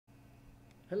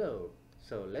Hello,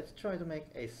 so let's try to make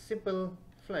a simple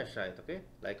flashlight, okay?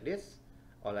 Like this.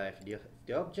 All I have the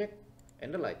object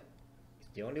and the light. It's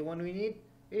the only one we need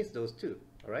is those two.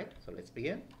 Alright, so let's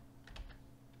begin.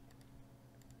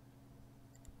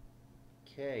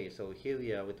 Okay, so here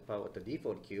we are with the power of the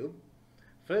default cube.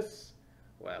 First,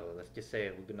 well, let's just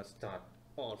say we're gonna start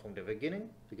all from the beginning.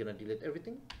 We're gonna delete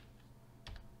everything.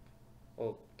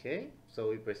 Okay,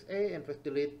 so we press A and press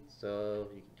delete, so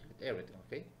you can delete everything,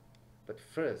 okay? But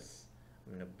first,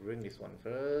 I'm gonna bring this one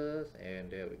first,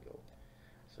 and there we go.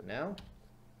 So now,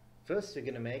 first we're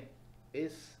gonna make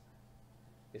is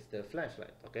the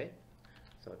flashlight, okay?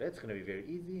 So that's gonna be very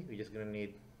easy. We're just gonna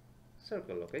need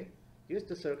circle, okay? Use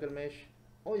the circle mesh,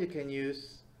 or you can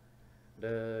use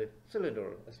the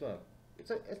cylinder as well.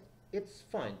 It's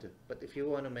fine too. But if you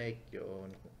want to make your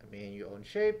own, your own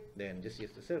shape, then just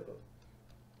use the circle.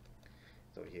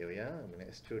 So here we are. I'm gonna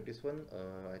extrude this one.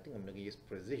 I think I'm gonna use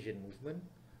precision movement.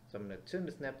 So I'm gonna turn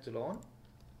the snap tool on,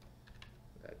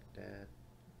 like that.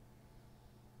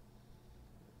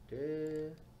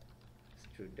 There.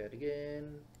 Extrude that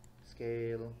again.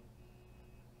 Scale.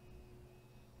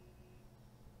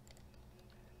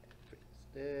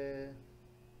 There.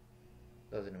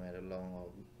 Doesn't matter long or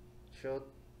short.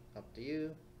 Up to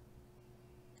you.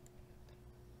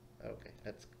 Okay,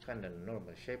 that's kind of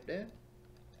normal shape there.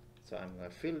 So I'm gonna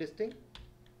fill this thing.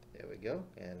 There we go,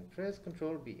 and press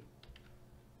Ctrl B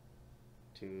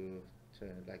to turn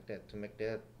it like that to make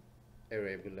that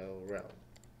area below round,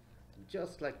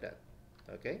 just like that.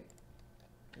 Okay.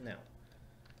 Now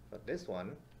for this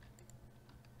one,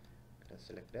 let's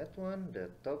select that one, the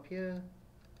top here,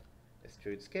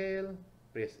 extrude scale,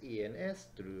 press E and S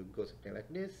to go something like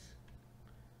this.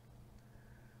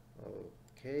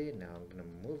 Okay, now I'm gonna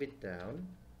move it down.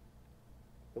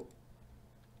 Oh,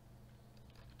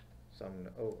 so I'm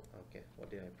gonna, oh, okay, what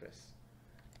did I press?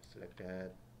 Select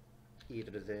that, E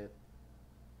to the Z.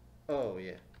 Oh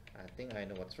yeah, I think I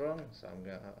know what's wrong, so I'm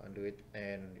gonna undo it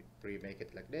and remake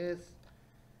it like this.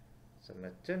 So I'm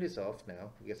gonna turn this off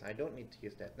now because I don't need to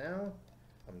use that now.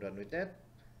 I'm done with that.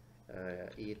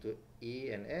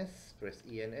 E and S, press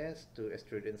E and S to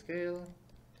extrude and scale.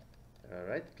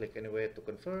 Alright, click anywhere to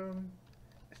confirm.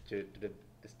 Extrude to the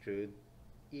extrude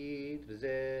E to the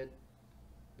Z.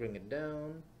 Bring it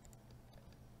down.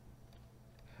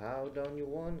 How down you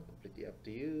want, completely up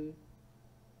to you.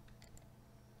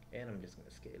 And I'm just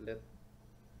gonna scale that.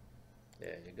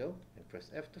 There you go. And press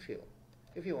F to fill.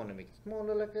 If you want to make it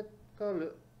smaller like that,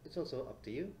 color, it's also up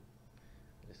to you.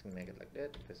 I'm just gonna make it like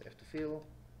that. Press F to fill.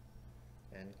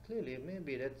 And clearly,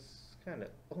 maybe that's kind of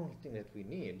the only thing that we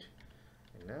need.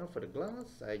 And now for the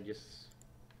glass, I just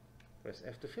press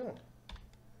F to fill.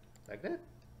 Like that.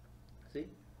 See?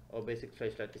 Our basic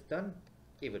flashlight is done,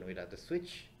 even without the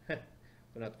switch.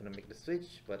 We're not gonna make the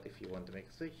switch, but if you want to make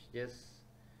a switch, just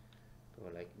go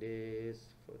like this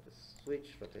for the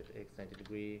switch, rotate X 90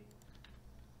 degree.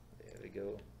 There we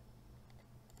go.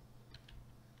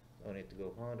 No need to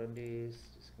go hard on this.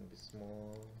 It's gonna be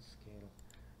small scale.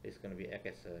 It's gonna be act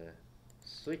as a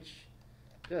switch,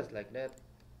 just like that.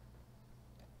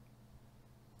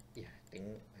 Yeah, I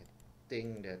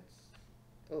think that's,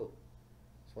 oh,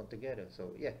 it's one together.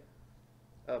 So yeah,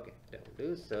 okay, that will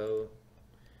do. So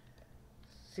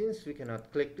since we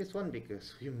cannot click this one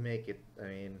because we make it,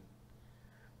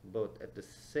 both at the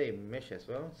same mesh as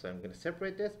well, so I'm gonna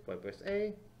separate this by press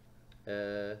A,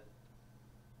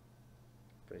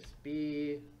 press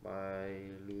B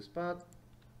by loose path,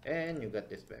 and you got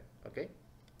this back. Okay,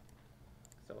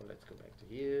 so let's go back to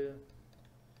here.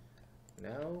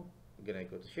 Now we're gonna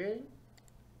go to sharing.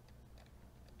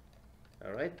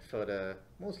 Alright, for the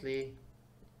mostly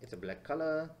it's a black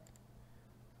color.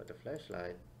 For the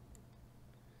flashlight,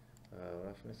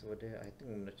 roughness over there, I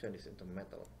think I'm gonna turn this into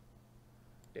metal.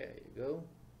 There you go.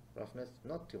 Roughness,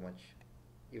 not too much,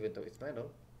 even though it's metal.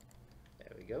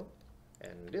 There we go.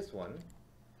 And this one,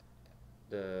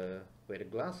 the where the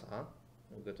glass are,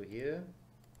 we'll go to here,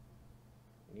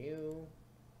 new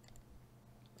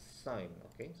sign.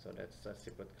 Okay, so that's a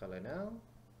separate color now.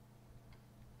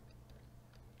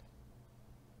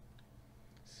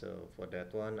 So for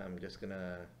that one, I'm just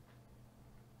gonna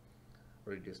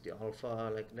reduce the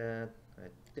alpha like that. I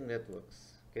think that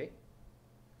works. Okay,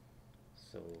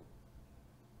 so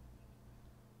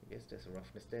I guess there's a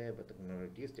roughness there, but I'm gonna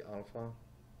reduce the alpha.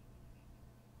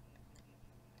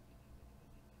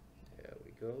 There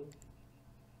we go.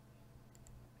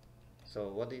 So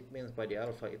what it means by the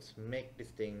alpha, it's make this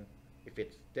thing, if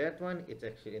it's that one, it's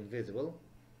actually invisible.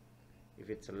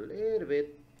 If it's a little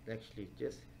bit, actually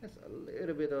just has a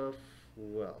little bit of,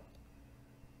 well,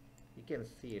 you can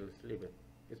see a little bit.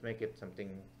 Just make it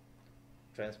something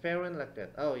transparent like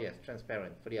that. Oh yes,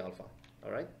 transparent for the alpha.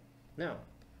 All right. Now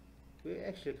we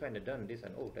actually kind of done this,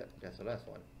 and oh, that's the last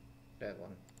one. That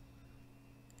one.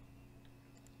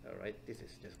 All right. This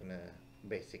is just gonna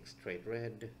basic straight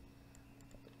red.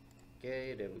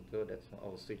 Okay, there we go. That's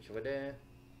our switch over there.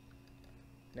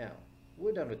 Now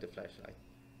we're done with the flashlight.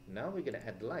 Now we're gonna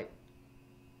add light.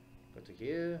 Go to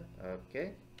here.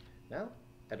 Okay. Now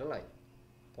add a light.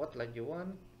 What light you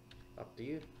want? Up to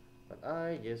you. But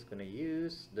I just gonna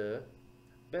use the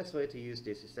best way to use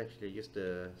this is actually use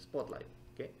the spotlight.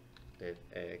 Okay. That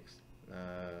X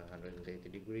 180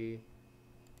 degree.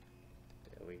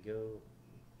 There we go.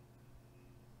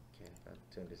 Okay,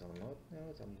 I'll turn this on out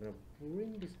now. So I'm gonna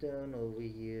bring this down over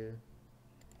here.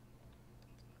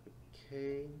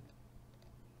 Okay.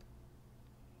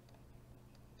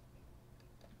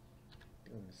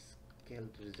 I'm gonna scale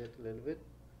to Z a little bit.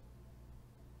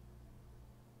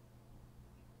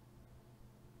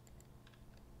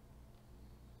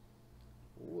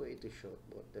 Way too short,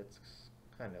 but that's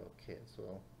kind of okay as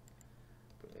well.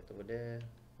 Bring it over there.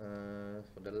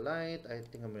 For the light, I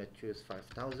think I'm gonna choose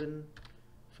 5,000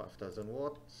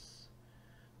 watts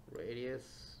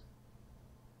radius,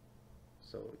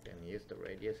 so we can use the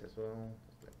radius as well,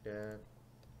 just like that.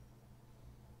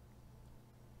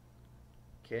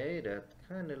 Okay, that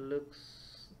kind of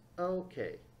looks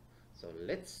okay. So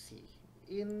let's see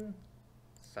in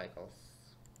cycles.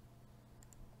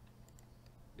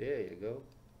 There you go.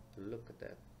 Look at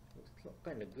that. Looks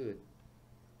kind of good.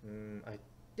 I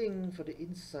think for the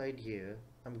inside here,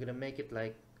 I'm gonna make it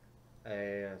like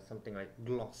something like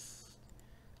gloss.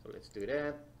 So let's do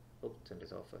that. Oh, turn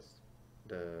this off first.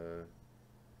 The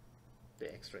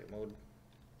X-ray mode.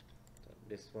 So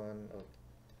this one. Oh,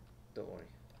 don't worry.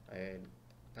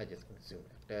 I just can zoom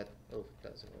like that. Oh, it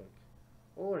doesn't work.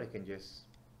 Or I can just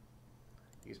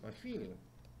use my feeling.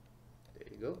 There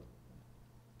you go.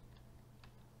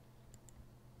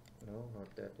 No,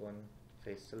 not that one.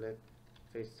 Face select.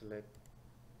 Face select.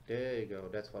 There you go.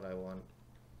 That's what I want.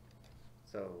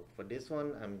 So for this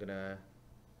one, I'm gonna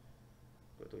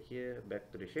go to here,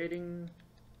 back to the shading.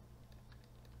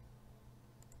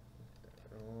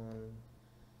 That on.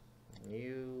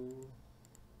 New.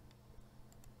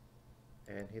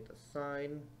 And hit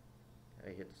assign. I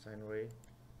hit assign ray.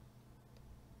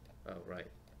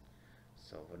 Alright.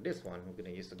 So for this one, we're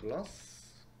gonna use the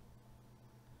gloss.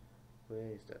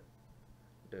 Where is that?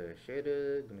 The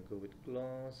shader, gonna go with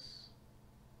gloss.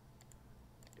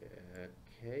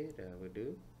 Okay, there we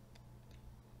do.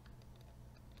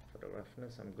 For the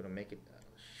roughness, I'm gonna make it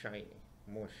shiny,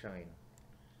 more shine.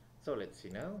 So let's see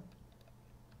now.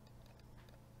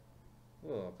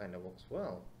 Oh, kind of works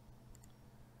well.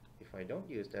 If I don't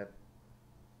use that,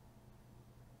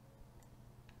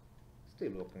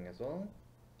 still working as well.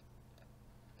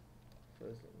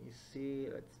 First, let me see.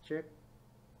 Let's check.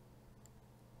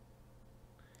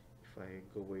 If I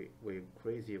go way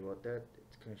crazy about that,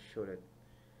 it's gonna show that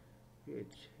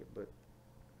huge, but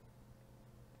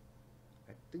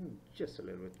I think just a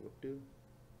little bit would do.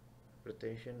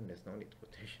 Rotation, there's no need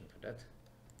rotation for that.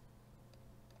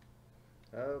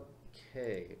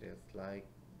 Okay, that's like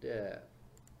that.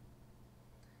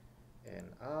 And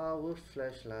our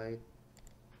flashlight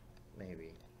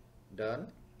maybe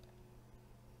done.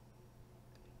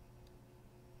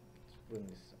 Let's bring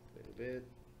this up a little bit.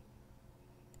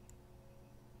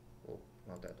 Oh,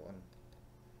 not that one.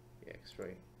 The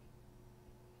X-ray.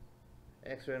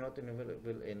 X-ray not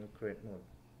available in create mode.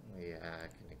 Yeah, I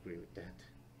can agree with that.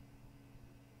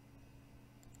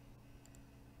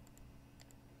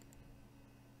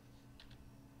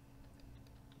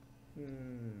 I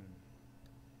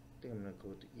think I'm gonna go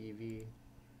to EV.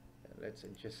 Let's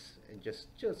adjust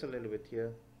just a little bit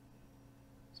here.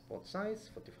 Spot size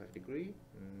 45 degree.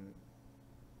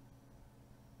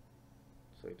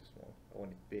 So it's small. I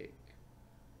want it big,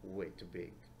 way too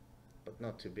big, but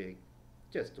not too big,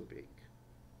 just too big.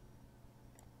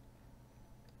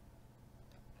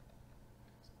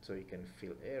 So you can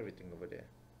feel everything over there.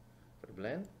 For the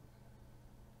blend,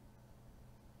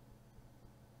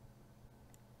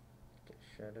 okay,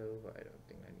 shadow. I don't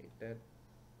think I need that.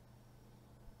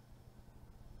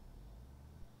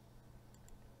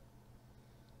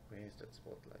 Where's that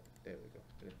spotlight? There we go.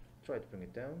 Let's try to bring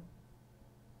it down.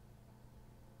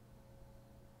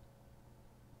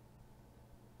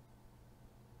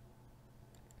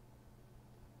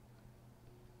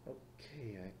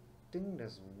 Okay, I think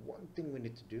there's one thing we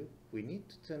need to do. We need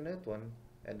to turn that one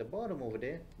at the bottom over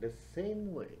there the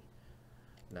same way.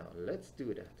 Now let's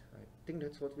do that. I think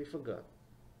that's what we forgot.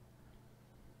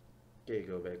 Okay,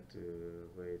 go back to,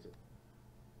 where is it?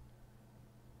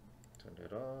 Turn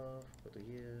that off, go to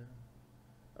here.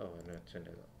 Oh, no, turn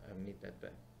that on. I need that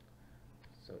back.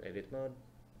 So edit mode,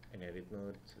 and edit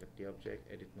mode, select the object,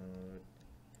 edit mode,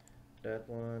 that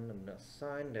one. I'm gonna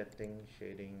assign that thing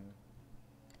shading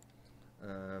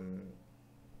to,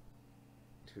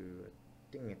 I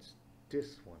think it's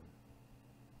this one.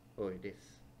 Oh, it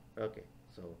is. Okay,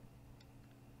 so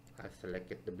I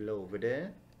selected the below over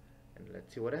there, and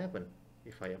let's see what happened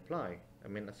if I apply.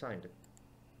 Assigned it.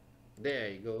 There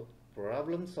you go.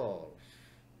 Problem solved.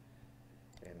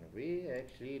 And we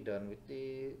actually done with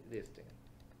this thing.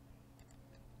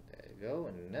 There you go.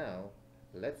 And now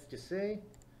let's just say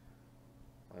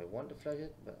I want to flash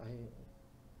it,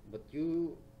 but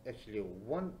you actually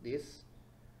want this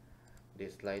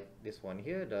light, this one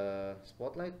here, the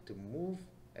spotlight, to move.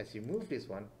 As you move this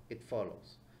one, it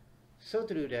follows. So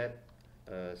to do that,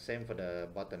 same for the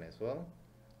button as well.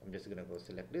 I'm just gonna go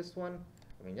select this one.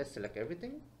 Just select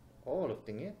everything, all of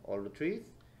thing here, all the trees,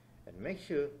 and make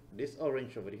sure this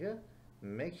orange over here,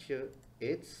 make sure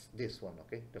it's this one,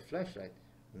 okay? The flashlight,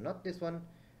 not this one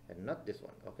and not this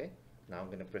one, okay? Now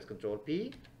I'm gonna press Ctrl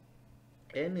P,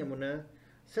 and I'm gonna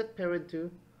set parent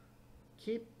to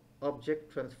keep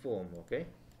object transform, okay?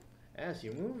 As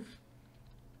you move,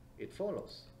 it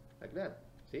follows like that.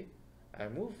 See, I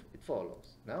move, it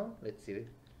follows. Now let's see.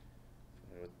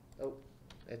 Oh,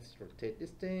 let's rotate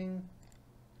this thing.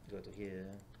 Go to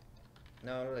here.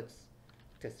 Now let's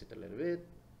test it a little bit.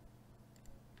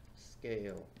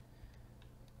 Scale.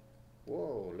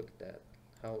 Whoa, look at that,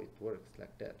 how it works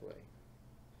like that way.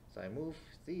 So I move,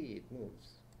 see, it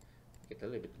moves. Get a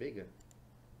little bit bigger.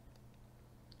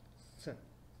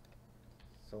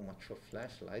 So much for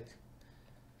flashlight.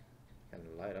 Can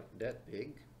light up that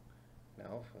big.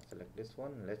 Now if I select this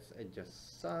one, let's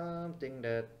adjust something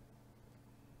that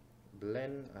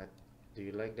blend. Do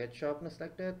you like that sharpness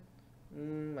like that?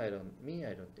 I don't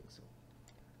think so.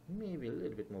 Maybe a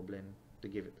little bit more blend to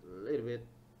give it a little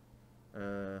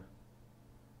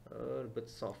bit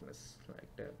softness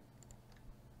like that.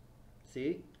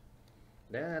 See,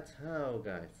 that's how,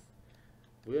 guys,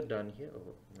 we're done here.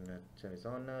 Oh, I'm gonna turn this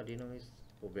on now. Denoise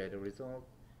for better result.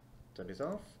 Turn this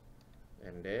off,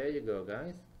 and there you go,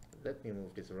 guys. Let me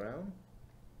move this around.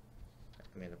 I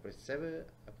press 7,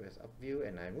 I press up view,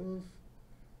 and I move.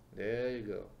 There you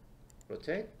go.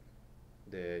 Rotate.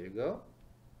 There you go.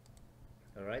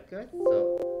 Alright, guys.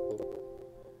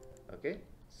 Okay,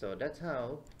 so that's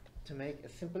how to make a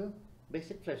simple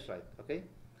basic flashlight. Okay,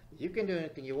 you can do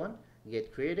anything you want.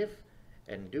 Get creative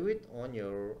and do it on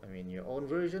your your own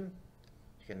version.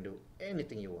 You can do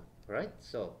anything you want. Alright,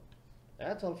 so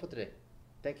that's all for today.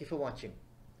 Thank you for watching.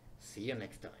 See you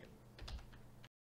next time.